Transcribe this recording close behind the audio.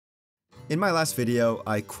In my last video,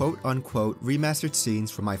 I quote-unquote remastered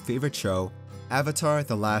scenes from my favorite show, Avatar: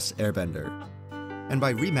 The Last Airbender. And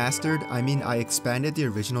by remastered, I mean I expanded the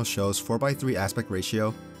original show's 4:3 aspect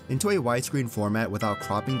ratio into a widescreen format without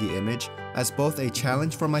cropping the image, as both a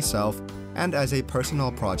challenge for myself and as a personal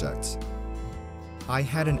project. I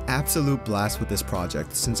had an absolute blast with this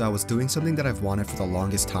project since I was doing something that I've wanted for the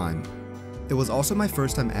longest time. It was also my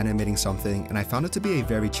first time animating something, and I found it to be a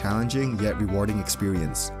very challenging yet rewarding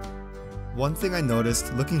experience. One thing I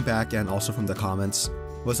noticed, looking back and also from the comments,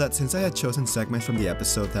 was that since I had chosen segments from the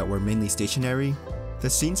episode that were mainly stationary, the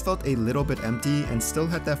scenes felt a little bit empty and still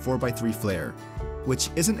had that 4:3 flair, which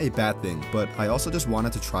isn't a bad thing, but I also just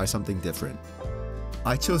wanted to try something different.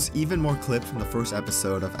 I chose even more clips from the first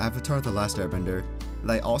episode of Avatar: The Last Airbender, and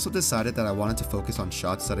I also decided that I wanted to focus on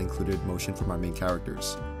shots that included motion from our main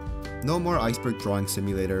characters. No more iceberg drawing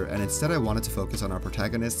simulator, and instead I wanted to focus on our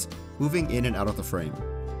protagonists moving in and out of the frame.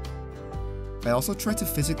 I also tried to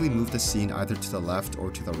physically move the scene either to the left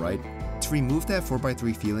or to the right to remove that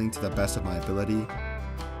 4:3 feeling to the best of my ability.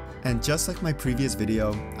 And just like my previous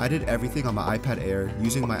video, I did everything on my iPad Air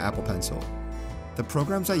using my Apple Pencil. The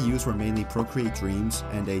programs I used were mainly Procreate Dreams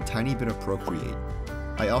and a tiny bit of Procreate.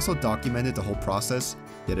 I also documented the whole process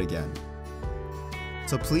yet again.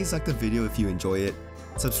 So please like the video if you enjoy it,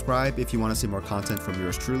 subscribe if you want to see more content from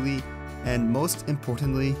yours truly, and most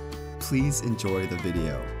importantly, please enjoy the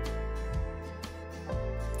video.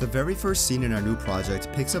 The very first scene in our new project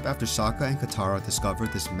picks up after Sokka and Katara discover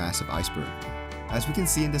this massive iceberg. As we can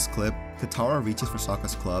see in this clip, Katara reaches for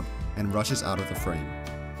Sokka's club and rushes out of the frame.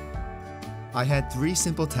 I had 3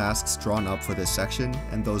 simple tasks drawn up for this section,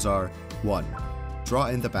 and those are 1. Draw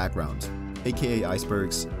in the background, aka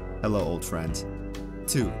icebergs, hello old friend.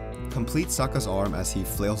 2. Complete Sokka's arm as he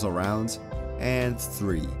flails around, and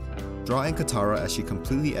 3. Draw in Katara as she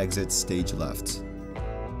completely exits stage left.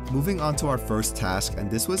 Moving on to our first task,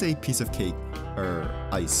 and this was a piece of cake,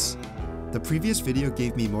 ice. The previous video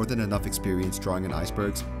gave me more than enough experience drawing in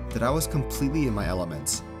icebergs that I was completely in my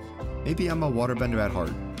elements. Maybe I'm a waterbender at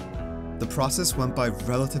heart. The process went by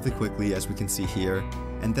relatively quickly as we can see here,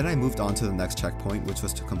 and then I moved on to the next checkpoint, which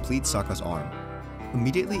was to complete Sokka's arm.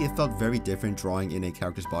 Immediately it felt very different drawing in a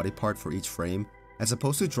character's body part for each frame, as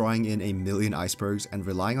opposed to drawing in a million icebergs and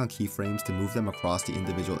relying on keyframes to move them across the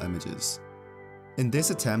individual images. In this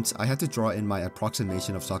attempt, I had to draw in my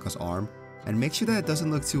approximation of Sokka's arm and make sure that it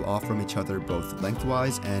doesn't look too off from each other both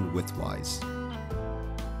lengthwise and widthwise.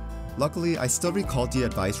 Luckily, I still recalled the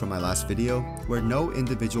advice from my last video, where no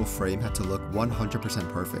individual frame had to look 100%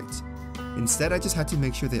 perfect. Instead, I just had to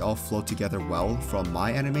make sure they all flowed together well from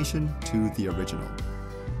my animation to the original.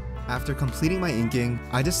 After completing my inking,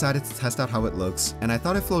 I decided to test out how it looks, and I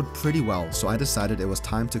thought it flowed pretty well, so I decided it was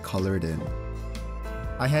time to color it in.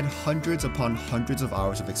 I had hundreds upon hundreds of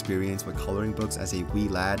hours of experience with coloring books as a wee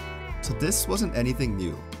lad, so this wasn't anything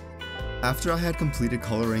new. After I had completed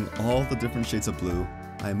coloring all the different shades of blue,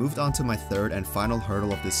 I moved on to my third and final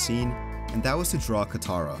hurdle of this scene, and that was to draw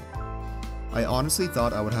Katara. I honestly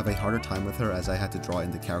thought I would have a harder time with her as I had to draw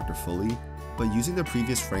in the character fully, but using the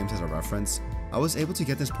previous frames as a reference, I was able to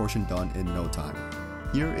get this portion done in no time.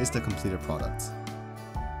 Here is the completed product.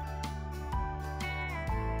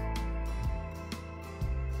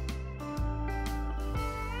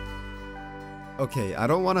 Okay, I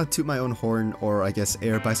don't want to toot my own horn or I guess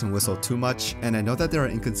air by some whistle too much, and I know that there are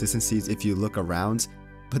inconsistencies if you look around,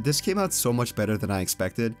 but this came out so much better than I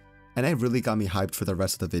expected, and it really got me hyped for the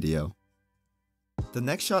rest of the video. The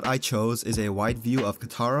next shot I chose is a wide view of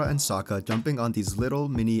Katara and Sokka jumping on these little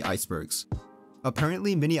mini icebergs.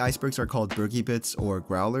 Apparently mini icebergs are called Bergy Bits or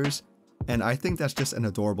Growlers, and I think that's just an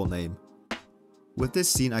adorable name. With this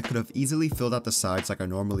scene I could have easily filled out the sides like I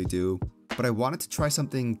normally do, but I wanted to try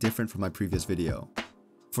something different from my previous video.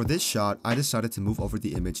 For this shot, I decided to move over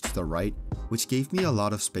the image to the right, which gave me a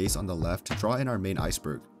lot of space on the left to draw in our main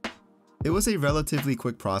iceberg. It was a relatively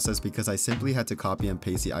quick process because I simply had to copy and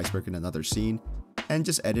paste the iceberg in another scene, and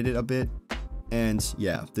just edit it a bit, and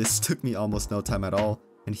yeah, this took me almost no time at all,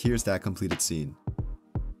 and here's that completed scene.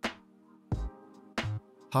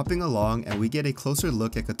 Hopping along, and we get a closer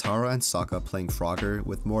look at Katara and Sokka playing Frogger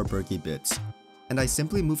with more Bergy Bits. And I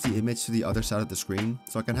simply moved the image to the other side of the screen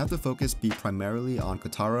so I can have the focus be primarily on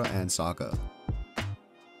Katara and Sokka.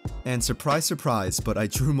 And surprise surprise, but I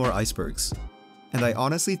drew more icebergs. And I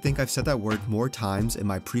honestly think I've said that word more times in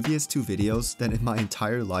my previous 2 videos than in my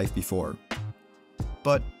entire life before.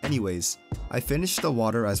 But anyways, I finished the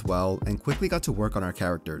water as well and quickly got to work on our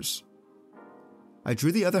characters. I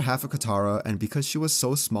drew the other half of Katara, and because she was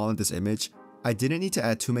so small in this image, I didn't need to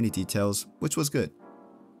add too many details, which was good.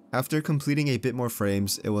 After completing a bit more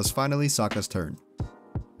frames, it was finally Sokka's turn.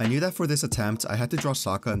 I knew that for this attempt, I had to draw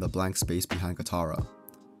Sokka in the blank space behind Katara.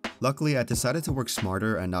 Luckily, I decided to work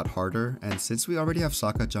smarter and not harder, and since we already have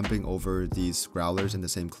Sokka jumping over these growlers in the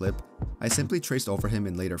same clip, I simply traced over him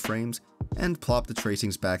in later frames, and plopped the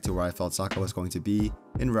tracings back to where I felt Sokka was going to be,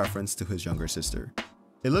 in reference to his younger sister.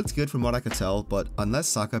 It looked good from what I could tell, but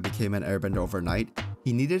unless Sokka became an airbender overnight,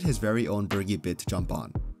 he needed his very own Birgi bit to jump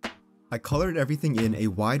on. I colored everything in a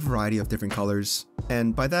wide variety of different colors,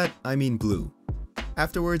 and by that, I mean blue.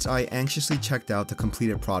 Afterwards, I anxiously checked out the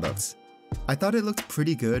completed products. I thought it looked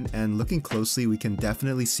pretty good, and looking closely we can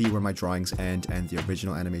definitely see where my drawings end and the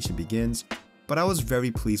original animation begins, but I was very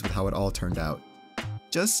pleased with how it all turned out.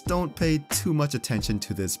 Just don't pay too much attention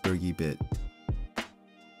to this Birgi bit.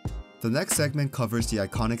 The next segment covers the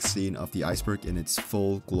iconic scene of the iceberg in its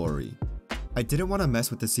full glory. I didn't want to mess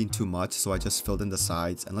with the scene too much, so I just filled in the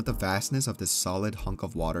sides and let the vastness of this solid hunk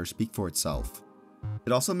of water speak for itself.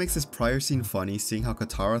 It also makes this prior scene funny, seeing how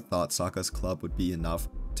Katara thought Sokka's club would be enough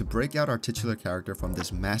to break out our titular character from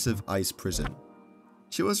this massive ice prison.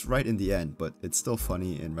 She was right in the end, but it's still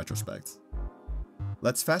funny in retrospect.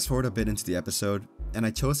 Let's fast forward a bit into the episode, and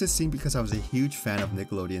I chose this scene because I was a huge fan of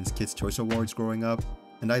Nickelodeon's Kids' Choice Awards growing up,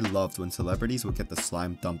 and I loved when celebrities would get the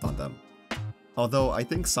slime dumped on them. Although I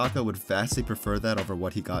think Sokka would vastly prefer that over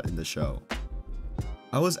what he got in the show.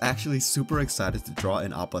 I was actually super excited to draw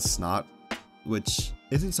in Appa's snot, which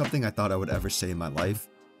isn't something I thought I would ever say in my life.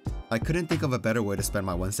 I couldn't think of a better way to spend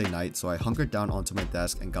my Wednesday night, so I hunkered down onto my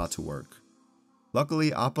desk and got to work.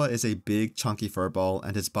 Luckily, Appa is a big, chunky furball,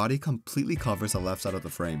 and his body completely covers the left side of the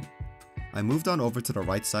frame. I moved on over to the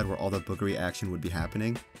right side where all the boogery action would be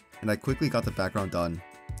happening, and I quickly got the background done,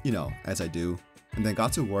 you know, as I do, and then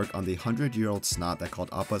got to work on the 100-year-old snot that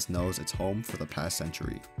called Appa's nose its home for the past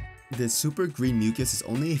century. This super green mucus is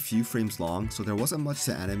only a few frames long, so there wasn't much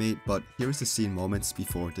to animate, but here's the scene moments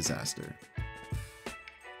before disaster.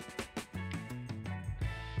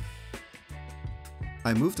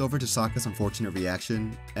 I moved over to Sokka's unfortunate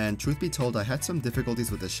reaction, and truth be told, I had some difficulties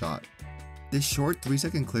with this shot. This short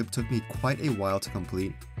 3-second clip took me quite a while to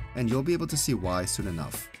complete, and you'll be able to see why soon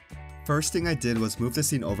enough. First thing I did was move the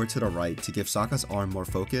scene over to the right to give Sokka's arm more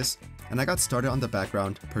focus, and I got started on the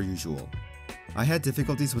background per usual. I had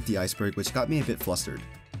difficulties with the iceberg, which got me a bit flustered.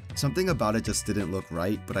 Something about it just didn't look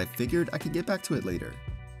right, but I figured I could get back to it later.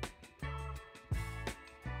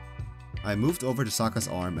 I moved over to Sokka's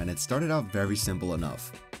arm, and it started out very simple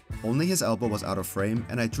enough. Only his elbow was out of frame,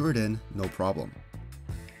 and I drew it in no problem.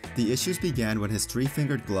 The issues began when his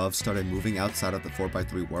 3-fingered glove started moving outside of the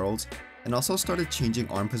 4x3 world, and also started changing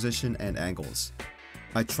arm position and angles.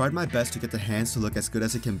 I tried my best to get the hands to look as good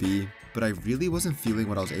as it can be, but I really wasn't feeling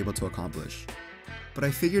what I was able to accomplish. But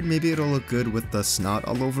I figured maybe it'll look good with the snot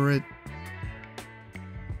all over it.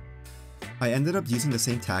 I ended up using the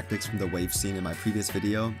same tactics from the wave scene in my previous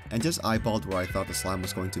video, and just eyeballed where I thought the slime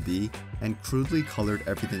was going to be, and crudely colored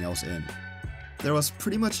everything else in. There was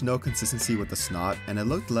pretty much no consistency with the snot, and it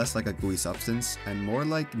looked less like a gooey substance, and more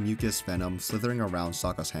like mucus venom slithering around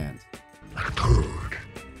Sokka's hand. Like a turd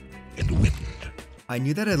in the wind. I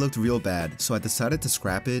knew that it looked real bad, so I decided to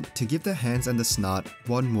scrap it to give the hands and the snot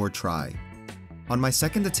one more try. On my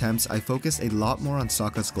second attempts, I focused a lot more on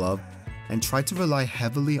Sokka's glove, and tried to rely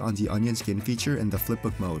heavily on the onion skin feature in the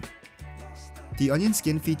flipbook mode. The onion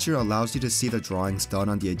skin feature allows you to see the drawings done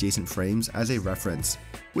on the adjacent frames as a reference,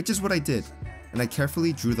 which is what I did, and I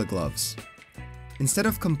carefully drew the gloves. Instead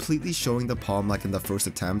of completely showing the palm like in the first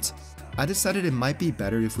attempt, I decided it might be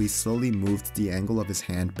better if we slowly moved the angle of his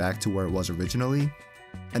hand back to where it was originally,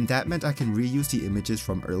 and that meant I can reuse the images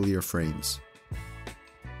from earlier frames.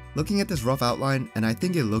 Looking at this rough outline, and I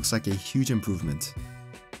think it looks like a huge improvement.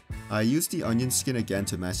 I used the onion skin again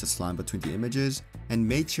to match the slime between the images, and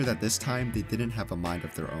made sure that this time they didn't have a mind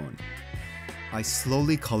of their own. I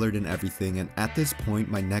slowly colored in everything, and at this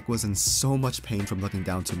point my neck was in so much pain from looking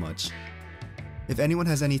down too much. If anyone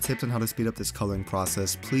has any tips on how to speed up this coloring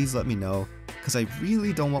process, please let me know, cause I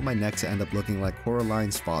really don't want my neck to end up looking like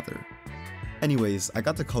Coraline's father. Anyways, I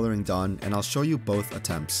got the coloring done, and I'll show you both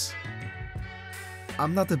attempts.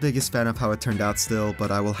 I'm not the biggest fan of how it turned out still,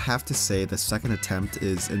 but I will have to say the second attempt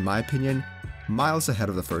is, in my opinion, miles ahead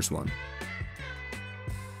of the first one.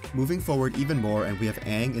 Moving forward even more, and we have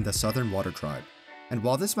Aang in the Southern Water Tribe. And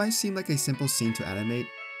while this might seem like a simple scene to animate,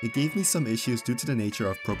 it gave me some issues due to the nature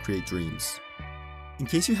of Procreate Dreams. In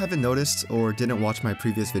case you haven't noticed or didn't watch my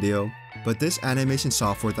previous video, but this animation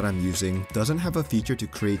software that I'm using doesn't have a feature to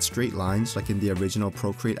create straight lines like in the original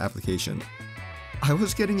Procreate application. I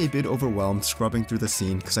was getting a bit overwhelmed scrubbing through the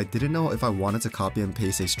scene because I didn't know if I wanted to copy and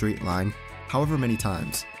paste a straight line however many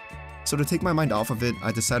times. So to take my mind off of it,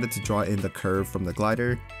 I decided to draw in the curve from the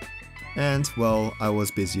glider, and well, I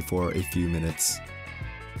was busy for a few minutes.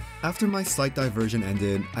 After my slight diversion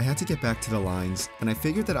ended, I had to get back to the lines, and I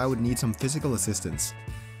figured that I would need some physical assistance,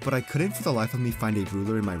 but I couldn't for the life of me find a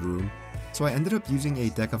ruler in my room, so I ended up using a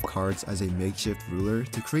deck of cards as a makeshift ruler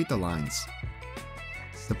to create the lines.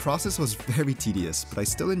 The process was very tedious, but I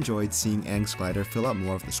still enjoyed seeing Aang's glider fill up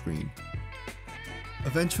more of the screen.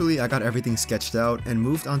 Eventually, I got everything sketched out and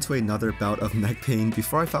moved on to another bout of neck pain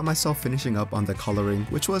before I found myself finishing up on the coloring,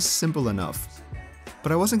 which was simple enough.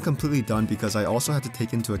 But I wasn't completely done because I also had to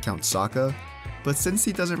take into account Sokka, but since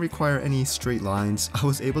he doesn't require any straight lines, I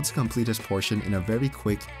was able to complete his portion in a very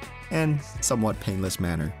quick and somewhat painless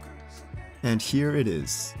manner. And here it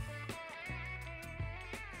is.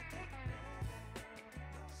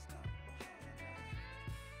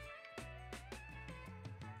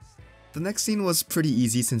 The next scene was pretty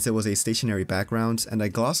easy since it was a stationary background, and I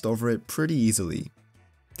glossed over it pretty easily.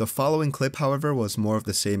 The following clip, however, was more of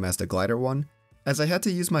the same as the glider one, as I had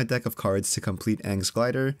to use my deck of cards to complete Aang's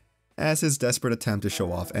glider, as his desperate attempt to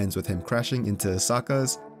show off ends with him crashing into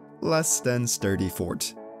Sokka's less than sturdy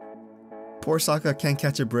fort. Poor Sokka can't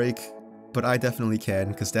catch a break, but I definitely can,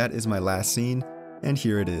 because that is my last scene, and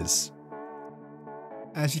here it is.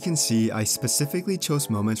 As you can see, I specifically chose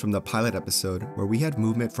moments from the pilot episode where we had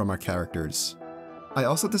movement from our characters. I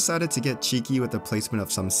also decided to get cheeky with the placement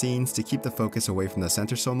of some scenes to keep the focus away from the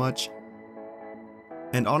center so much.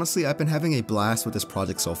 And honestly, I've been having a blast with this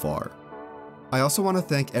project so far. I also want to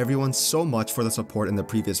thank everyone so much for the support in the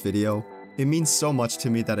previous video. It means so much to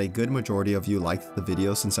me that a good majority of you liked the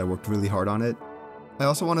video since I worked really hard on it. I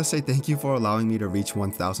also want to say thank you for allowing me to reach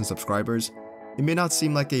 1,000 subscribers. It may not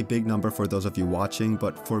seem like a big number for those of you watching,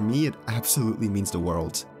 but for me it absolutely means the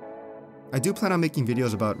world. I do plan on making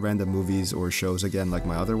videos about random movies or shows again like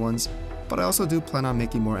my other ones, but I also do plan on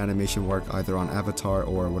making more animation work either on Avatar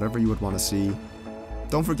or whatever you would want to see.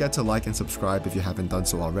 Don't forget to like and subscribe if you haven't done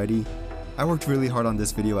so already. I worked really hard on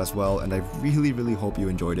this video as well, and I really hope you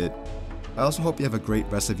enjoyed it. I also hope you have a great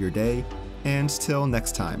rest of your day, and till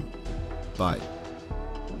next time, bye.